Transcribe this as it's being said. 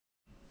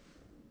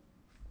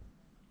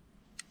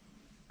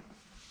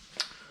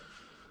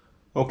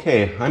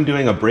Okay, I'm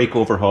doing a brake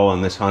overhaul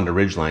on this Honda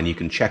Ridgeline. You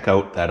can check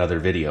out that other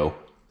video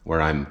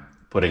where I'm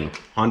putting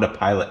Honda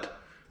Pilot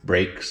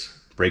brakes,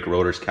 brake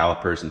rotors,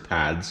 calipers, and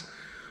pads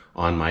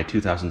on my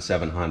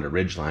 2007 Honda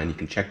Ridgeline. You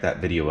can check that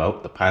video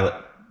out. The Pilot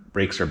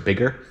brakes are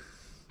bigger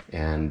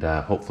and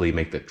hopefully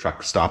make the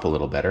truck stop a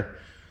little better.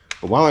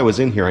 But while I was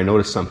in here, I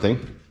noticed something.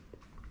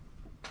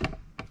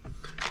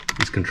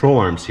 These control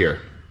arms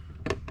here,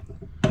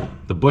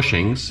 the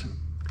bushings,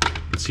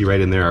 you can see right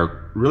in there,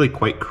 are really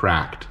quite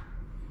cracked.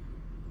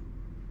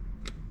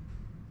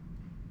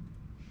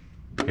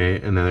 Okay,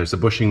 and then there's a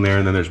bushing there,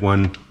 and then there's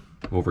one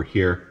over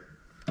here,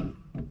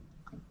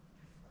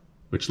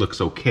 which looks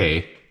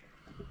okay.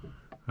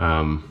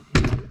 And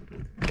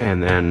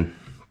then,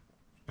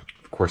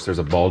 of course, there's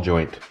a ball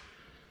joint,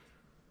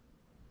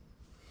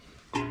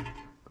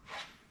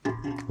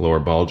 lower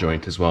ball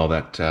joint as well,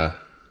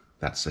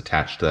 that's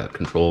attached to that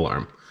control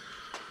arm.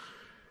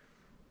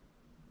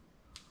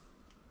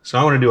 So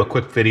I want to do a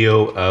quick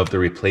video of the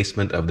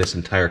replacement of this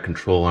entire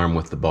control arm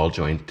with the ball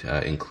joint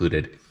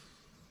included.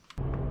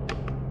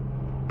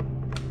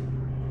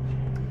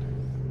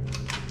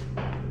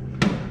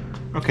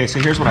 Okay, so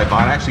here's what I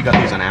bought. I actually got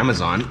these on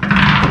Amazon.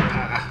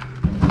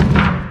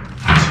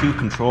 Two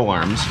control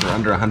arms for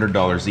under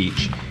 $100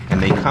 each,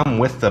 and they come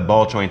with the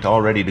ball joint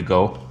all ready to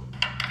go.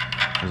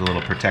 There's a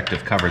little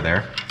protective cover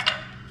there.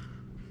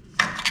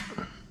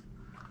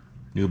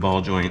 New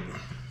ball joint.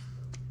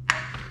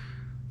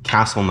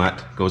 Castle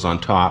nut goes on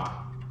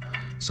top,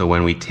 so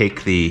when we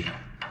take the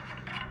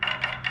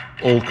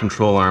old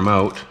control arm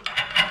out,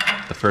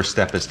 the first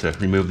step is to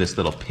remove this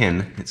little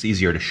pin. It's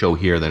easier to show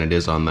here than it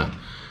is on the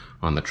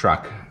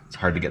truck. It's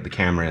hard to get the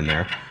camera in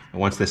there. But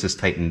once this is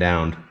tightened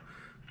down,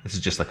 this is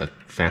just like a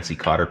fancy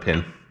cotter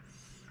pin.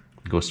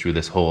 It goes through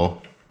this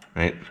hole,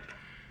 right?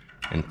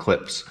 And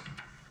clips.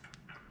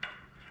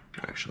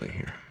 Actually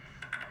here.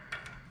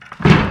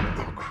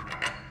 Oh,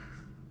 crap.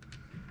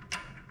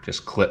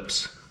 Just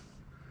clips.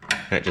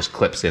 And it just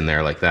clips in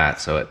there like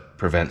that, so it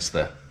prevents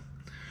the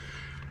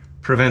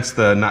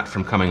nut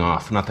from coming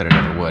off. Not that it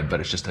ever would, but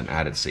it's just an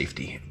added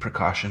safety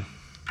precaution.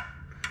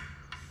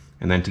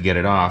 And then to get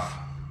it off,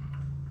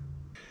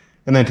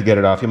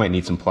 you might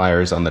need some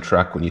pliers on the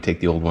truck when you take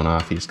the old one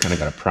off. You just kind of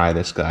got to pry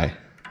this guy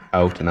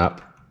out and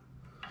up.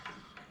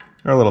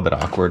 They're a little bit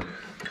awkward.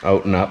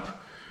 Out and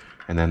up.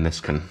 And then this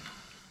can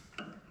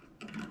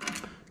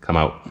come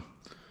out.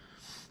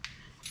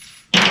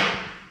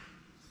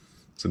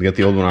 So to get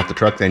the old one off the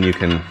truck, then you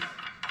can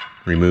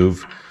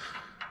remove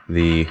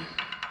the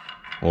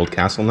old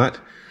castle nut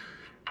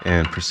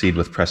and proceed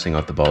with pressing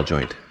out the ball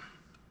joint.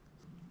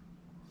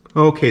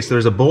 Okay, so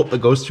there's a bolt that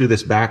goes through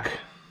this back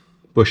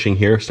bushing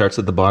here. Starts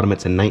at the bottom.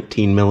 It's a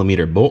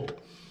 19mm bolt.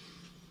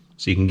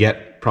 So you can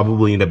get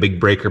probably in a big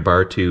breaker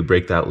bar to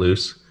break that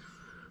loose.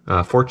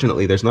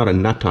 Fortunately, there's not a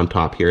nut on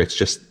top here. It's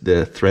just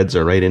the threads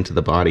are right into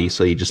the body.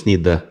 So you just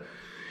need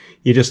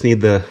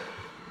the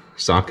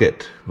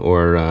socket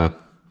or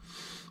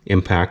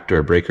impact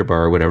or breaker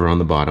bar or whatever on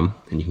the bottom,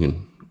 and you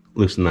can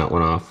loosen that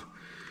one off.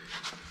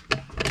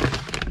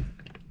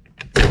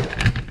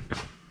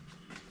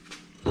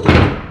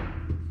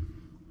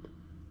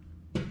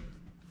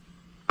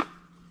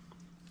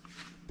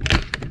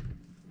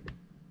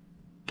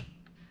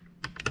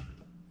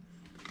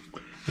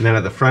 And then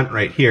at the front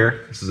right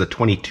here, this is a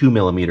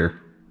 22mm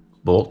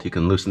bolt. You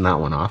can loosen that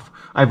one off.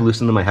 I've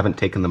loosened them. I haven't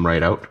taken them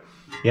right out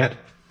yet.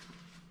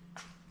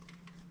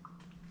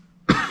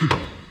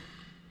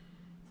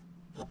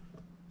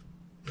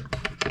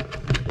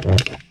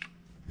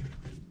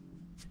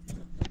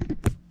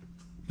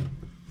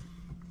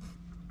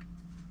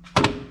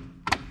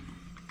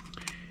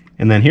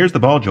 And then here's the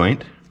ball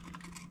joint.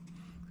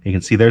 You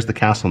can see there's the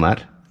castle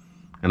nut,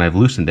 and I've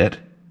loosened it.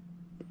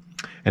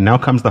 And now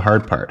comes the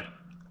hard part.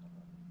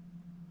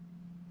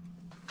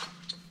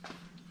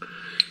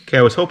 Okay,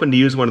 I was hoping to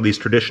use one of these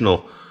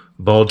traditional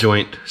ball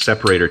joint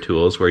separator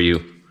tools where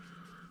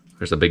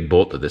there's a big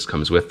bolt that this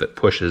comes with that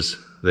pushes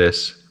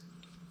this.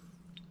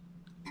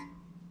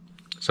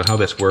 So how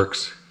this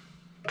works,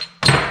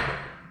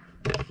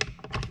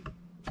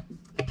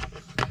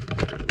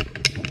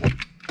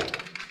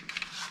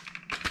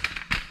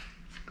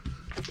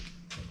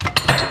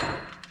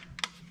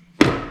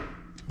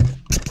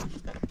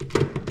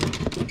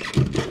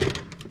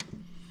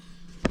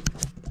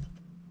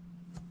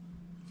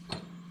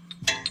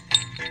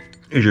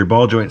 is your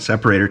ball joint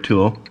separator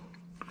tool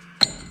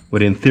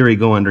would in theory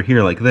go under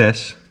here like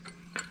this,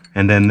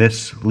 and then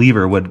this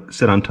lever would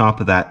sit on top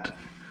of that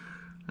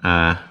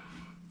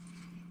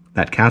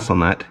castle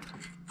nut,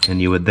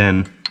 and you would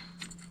then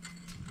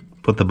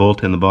put the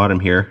bolt in the bottom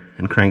here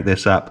and crank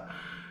this up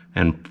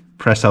and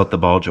press out the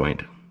ball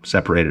joint,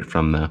 separate it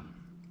from the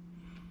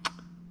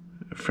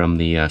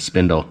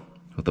spindle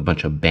with a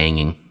bunch of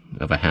banging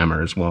of a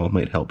hammer as well.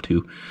 Might help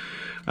too.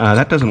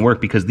 That doesn't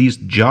work because these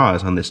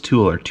jaws on this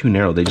tool are too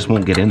narrow. They just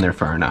won't get in there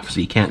far enough, so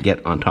you can't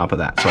get on top of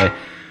that. So I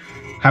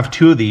have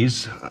two of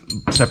these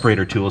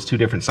separator tools, two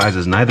different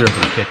sizes. Neither of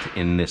them fit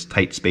in this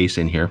tight space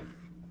in here.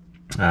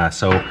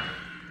 So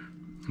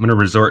going to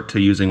resort to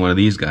using one of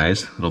these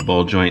guys, little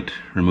ball joint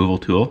removal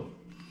tool.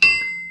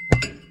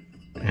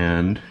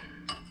 And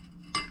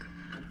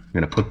I'm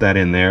going to put that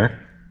in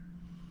there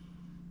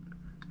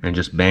and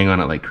just bang on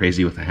it like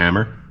crazy with a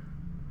hammer.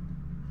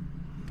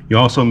 You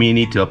also may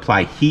need to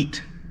apply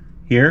heat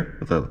here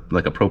with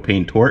like a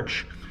propane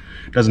torch.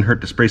 It doesn't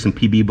hurt to spray some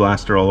PB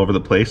Blaster all over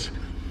the place.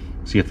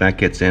 See if that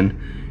gets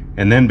in.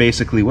 And then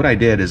basically what I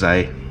did is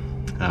I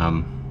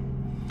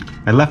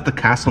left the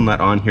castle nut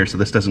on here so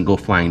this doesn't go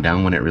flying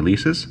down when it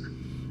releases.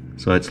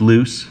 So it's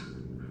loose.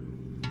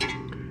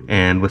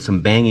 And with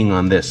some banging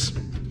on this,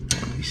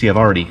 you see I've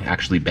already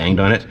actually banged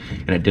on it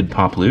and it did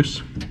pop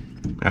loose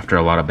after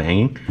a lot of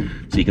banging.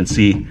 So you can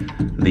see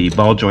the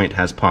ball joint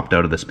has popped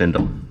out of the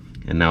spindle.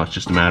 And now it's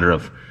just a matter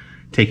of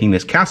taking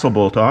this castle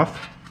bolt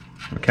off,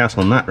 or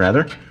castle nut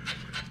rather.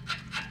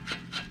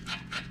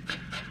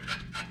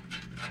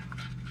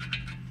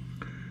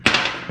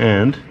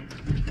 And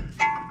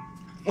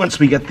once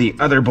we get the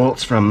other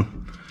bolts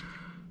from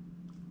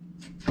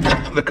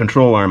the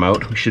control arm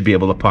out, we should be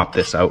able to pop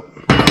this out.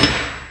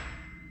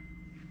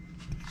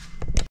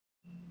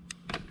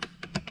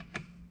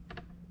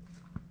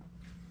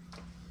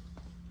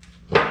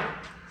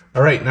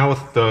 Alright, now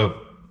with the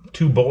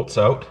two bolts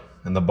out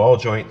and the ball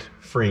joint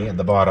free at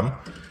the bottom,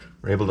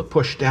 we're able to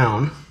push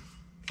down.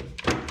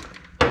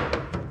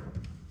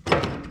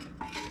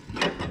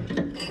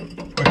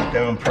 Push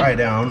down, pry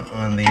down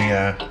on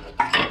the,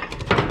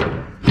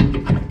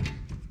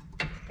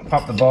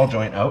 pop the ball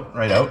joint out,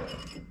 right out.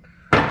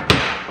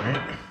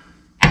 Right.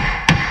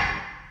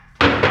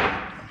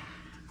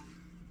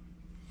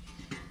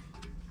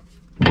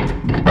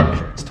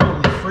 It's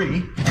totally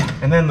free.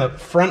 And then the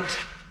front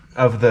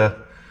of the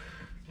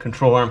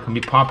control arm can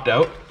be popped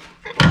out,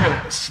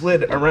 kind of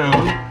slid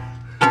around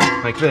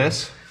like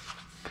this,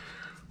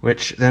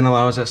 which then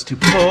allows us to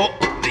pull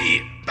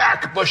the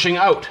back bushing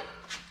out.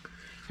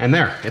 And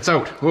there, it's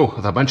out. Whoa,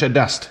 with a bunch of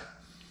dust.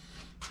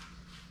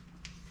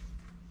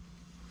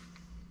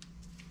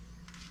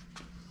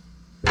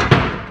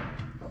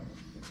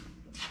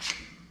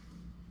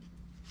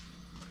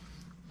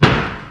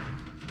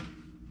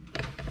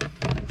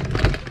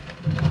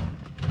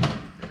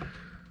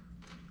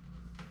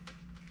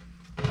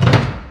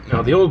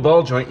 Now the old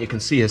ball joint you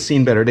can see has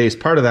seen better days.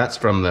 Part of that's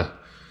from the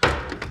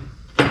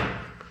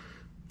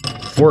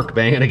fork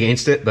banging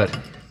against it, but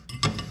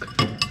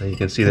you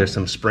can see there's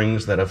some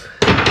springs that have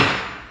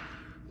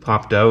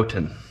popped out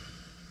and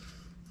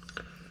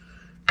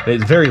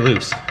it's very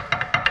loose.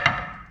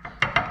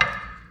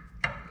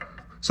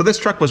 So this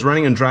truck was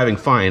running and driving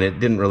fine. It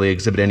didn't really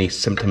exhibit any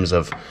symptoms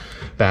of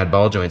bad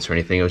ball joints or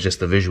anything. It was just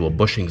the visual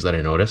bushings that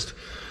I noticed.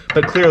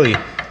 But clearly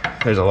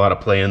there's a lot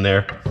of play in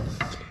there.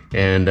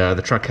 And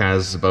the truck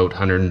has about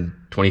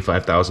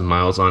 125,000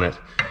 miles on it.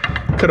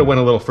 Could have went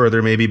a little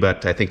further maybe,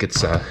 but I think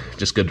it's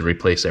just good to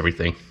replace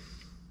everything.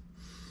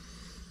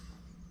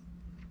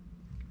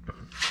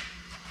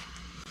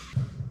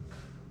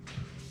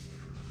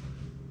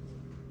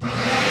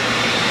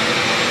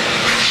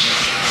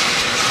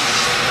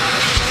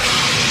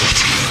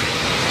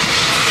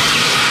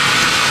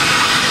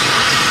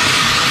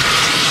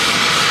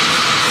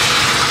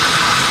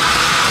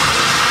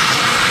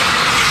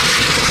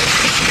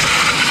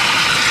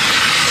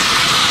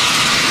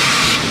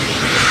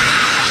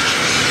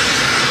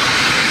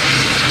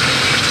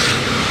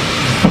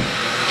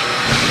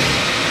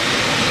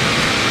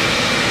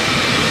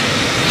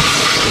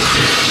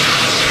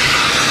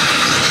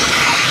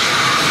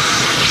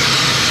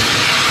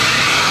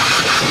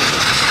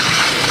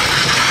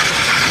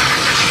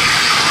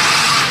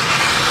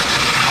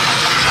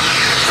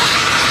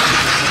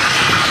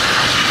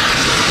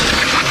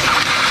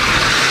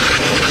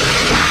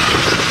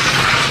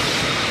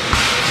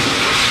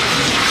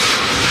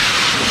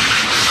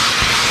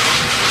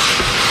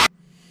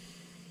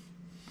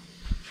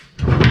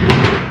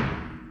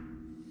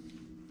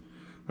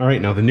 All right,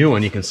 now the new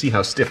one, you can see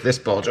how stiff this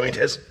ball joint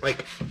is.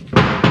 Like,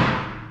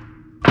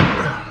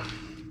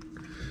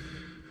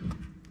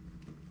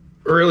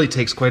 really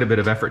takes quite a bit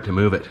of effort to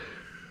move it.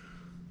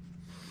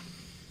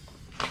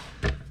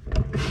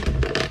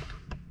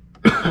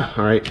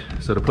 All right,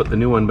 so to put the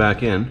new one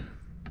back in,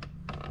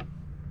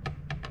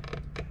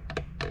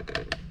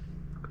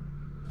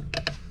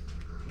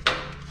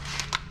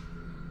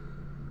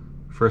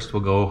 first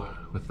we'll go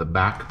with the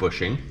back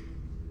bushing.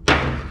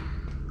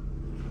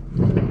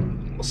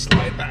 We'll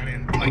slide that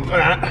in like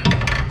that.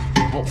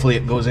 Hopefully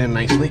it goes in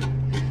nicely. Just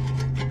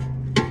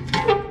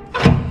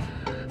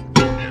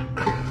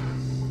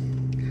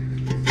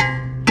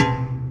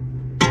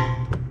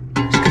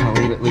kind of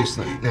leave it loose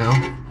like now.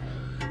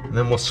 And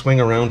then we'll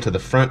swing around to the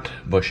front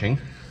bushing.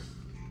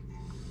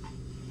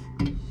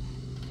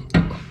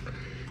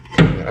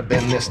 Gotta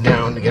bend this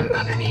down to get it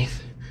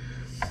underneath.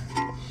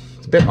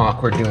 It's a bit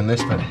awkward doing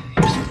this, but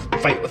just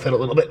fight with it a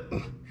little bit.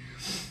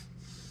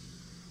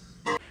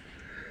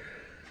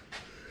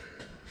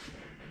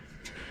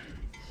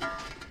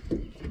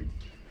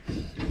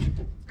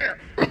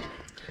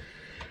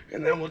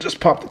 And then we'll just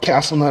pop the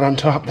castle nut on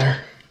top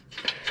there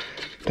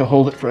to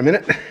hold it for a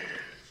minute.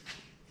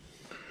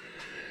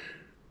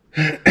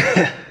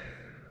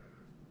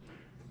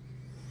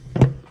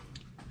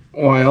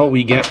 While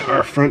we get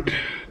our front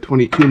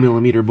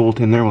 22mm bolt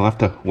in there, we'll have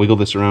to wiggle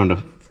this around to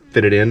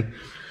fit it in.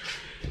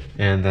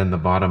 And then the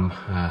bottom,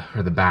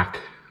 or the back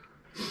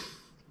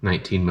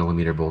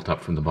 19mm bolt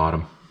up from the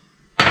bottom.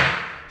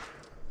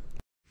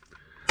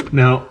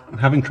 Now, I'm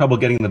having trouble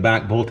getting the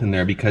back bolt in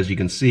there because you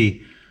can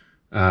see,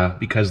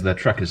 because the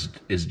truck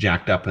is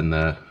jacked up and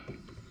the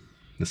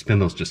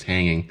spindle's just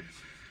hanging.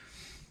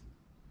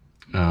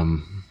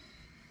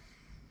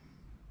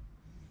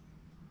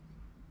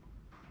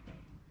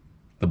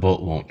 The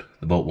bolt won't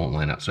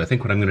line up. So I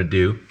think what I'm going to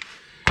do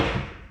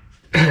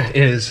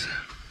is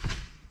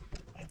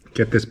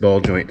get this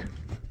ball joint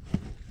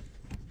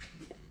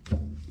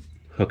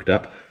hooked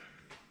up.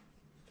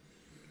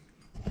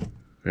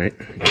 Right.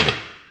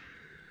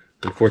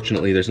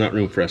 Unfortunately, there's not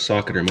room for a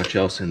socket or much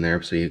else in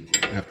there, so you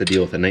have to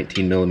deal with a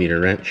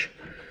 19mm wrench.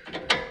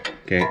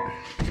 Okay.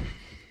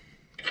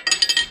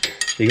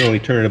 You can only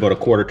turn it about a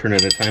quarter turn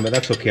at a time, but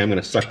that's okay. I'm going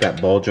to suck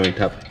that ball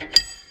joint up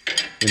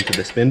into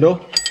the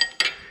spindle.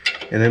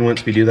 And then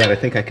once we do that, I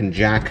think I can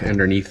jack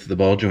underneath the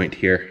ball joint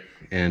here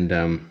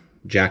and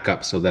jack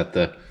up so that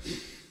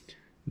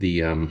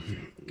the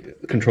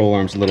control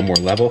arm's a little more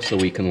level, so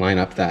we can line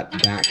up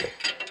that back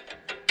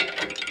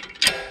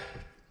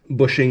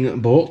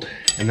bushing bolt,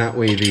 and that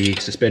way the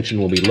suspension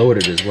will be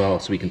loaded as well,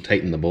 so we can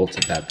tighten the bolts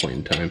at that point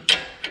in time.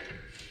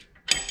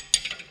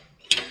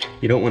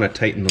 You don't want to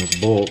tighten those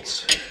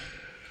bolts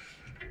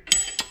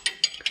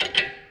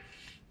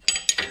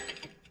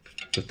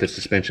with the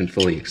suspension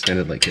fully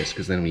extended like this,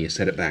 because then when you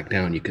set it back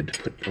down, you could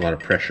put a lot of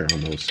pressure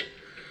on those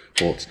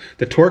bolts.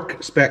 The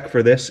torque spec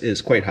for this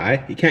is quite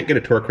high. You can't get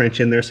a torque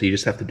wrench in there, so you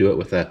just have to do it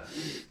with a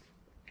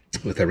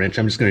wrench.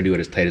 I'm just going to do it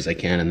as tight as I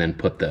can and then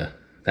put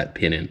that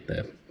pin in,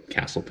 the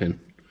castle pin,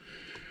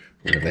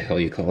 whatever the hell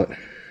you call it.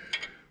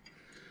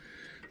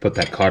 Put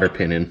that cotter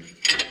pin in.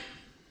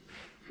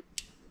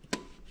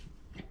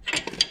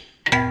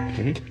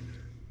 Okay.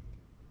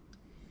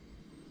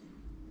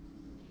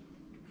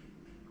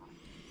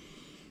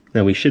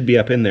 Now we should be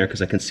up in there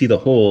because I can see the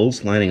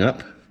holes lining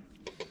up.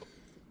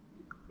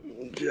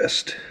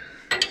 Just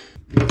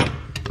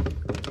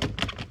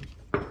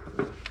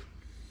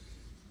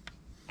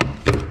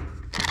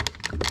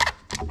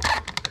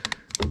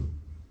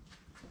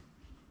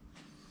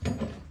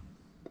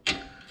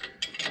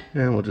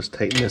and we'll just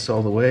tighten this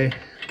all the way.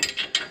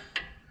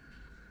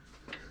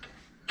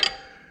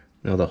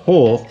 Now the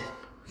hole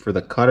for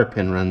the cotter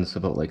pin runs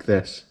about like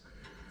this.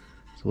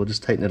 So we'll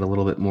just tighten it a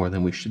little bit more,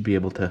 then we should be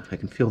able to, I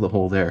can feel the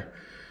hole there.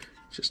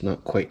 It's just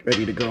not quite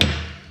ready to go.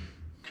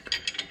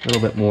 A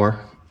little bit more.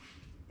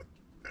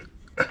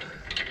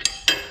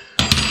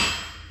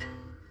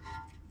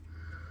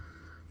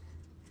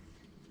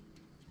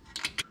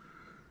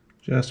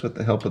 Just with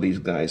the help of these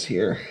guys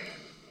here.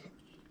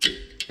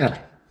 Yeah.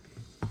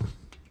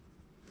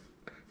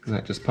 And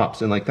that just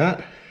pops in like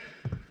that.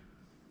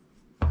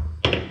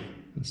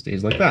 And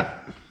stays like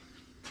that.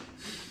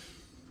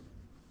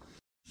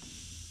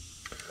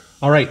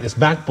 All right, this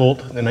back bolt,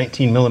 the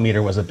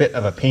 19mm, was a bit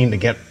of a pain to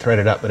get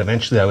threaded up, but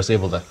eventually I was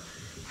able to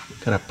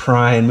kind of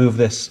pry and move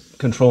this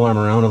control arm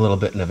around a little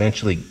bit, and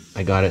eventually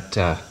I got it,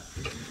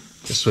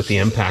 just with the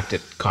impact,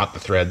 it caught the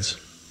threads.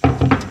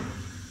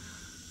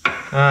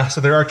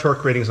 So there are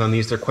torque ratings on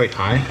these. They're quite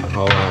high.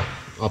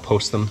 I'll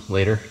post them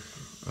later.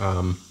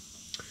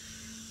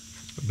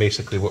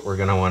 Basically what we're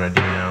going to want to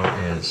do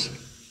now is,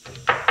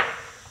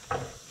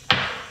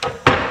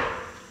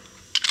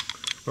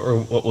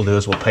 what we'll do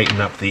is we'll tighten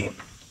up these.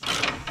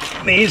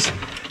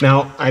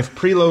 Now I've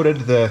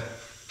preloaded the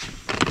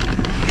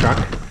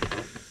truck,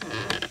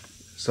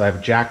 so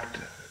I've jacked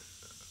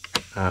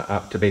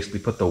up to basically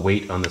put the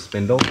weight on the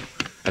spindle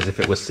as if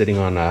it was sitting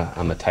on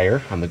the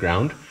tire on the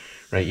ground,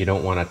 right? You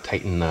don't want to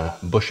tighten the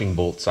bushing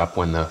bolts up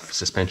when the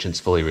suspension's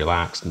fully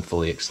relaxed and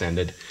fully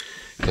extended,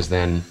 because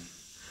then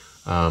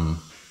I'm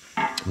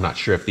not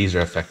sure if these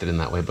are affected in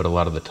that way, but a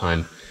lot of the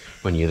time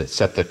when you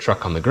set the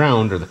truck on the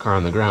ground or the car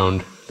on the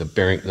ground, the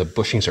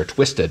bushings are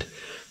twisted.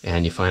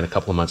 And you find a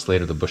couple of months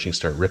later the bushings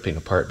start ripping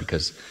apart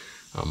because,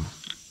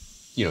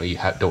 you know, you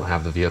don't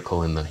have the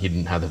vehicle you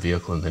didn't have the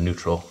vehicle in the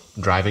neutral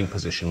driving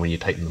position when you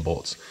tighten the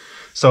bolts.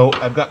 So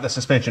I've got the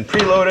suspension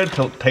preloaded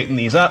to tighten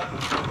these up.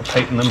 We'll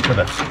tighten them to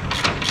the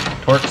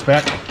torque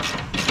spec.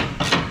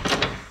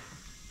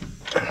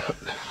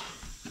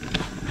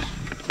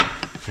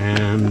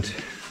 And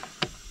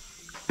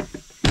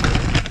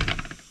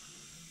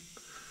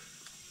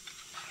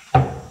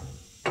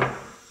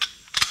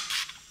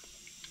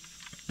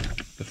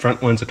the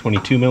front one's a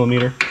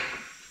 22mm.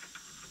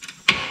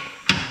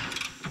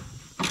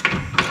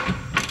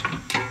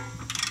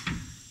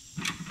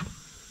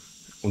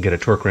 We'll get a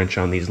torque wrench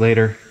on these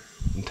later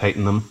and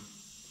tighten them.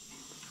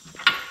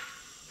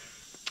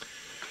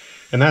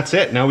 And that's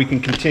it. Now we can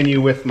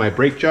continue with my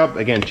brake job.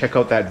 Again, check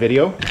out that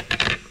video.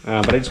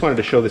 But I just wanted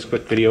to show this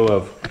quick video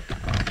of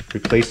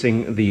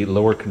replacing the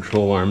lower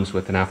control arms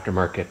with an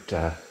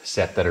aftermarket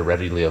set that are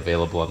readily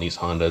available on these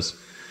Hondas,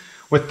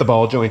 with the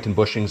ball joint and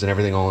bushings and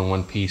everything all in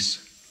one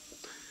piece.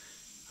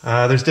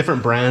 There's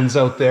different brands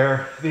out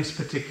there. This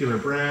particular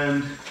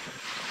brand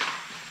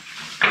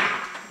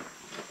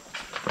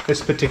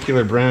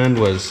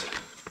was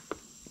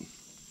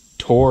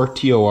Tor,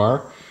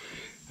 T-O-R.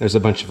 There's a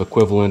bunch of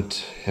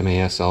equivalent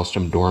MAS,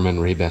 Alstrom, Dorman,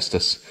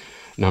 Raybestos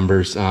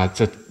numbers.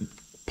 It's a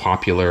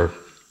popular,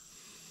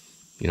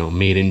 you know,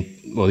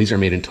 these are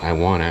made in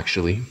Taiwan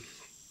actually,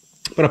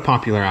 but a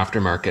popular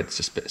aftermarket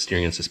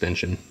steering and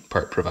suspension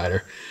part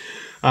provider.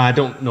 I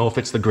don't know if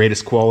it's the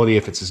greatest quality,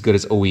 if it's as good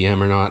as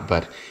OEM or not,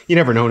 but you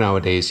never know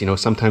nowadays. You know,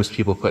 sometimes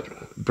people put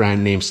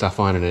brand name stuff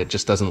on and it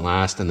just doesn't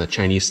last, and the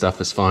Chinese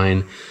stuff is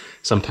fine.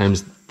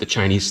 Sometimes the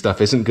Chinese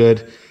stuff isn't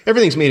good.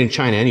 Everything's made in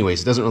China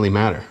anyways. It doesn't really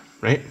matter,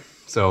 right?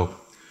 So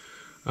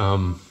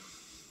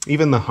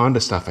even the Honda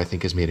stuff, I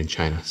think, is made in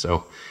China.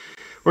 So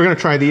we're going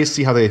to try these,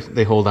 see how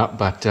they hold up.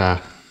 But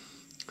I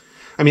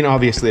mean,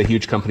 obviously, a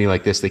huge company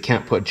like this, they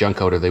can't put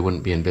junk out or they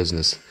wouldn't be in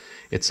business.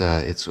 It's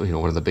you know,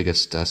 one of the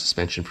biggest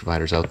suspension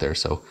providers out there.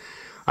 So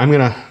I'm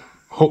going to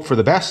hope for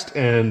the best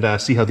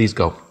and see how these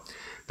go.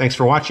 Thanks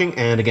for watching.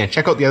 And again,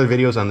 check out the other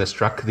videos on this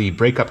truck. The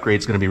brake upgrade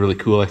is going to be really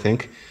cool, I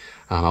think.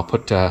 I'll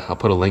put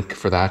a link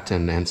for that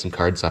and some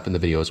cards up in the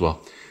video as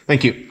well.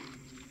 Thank you.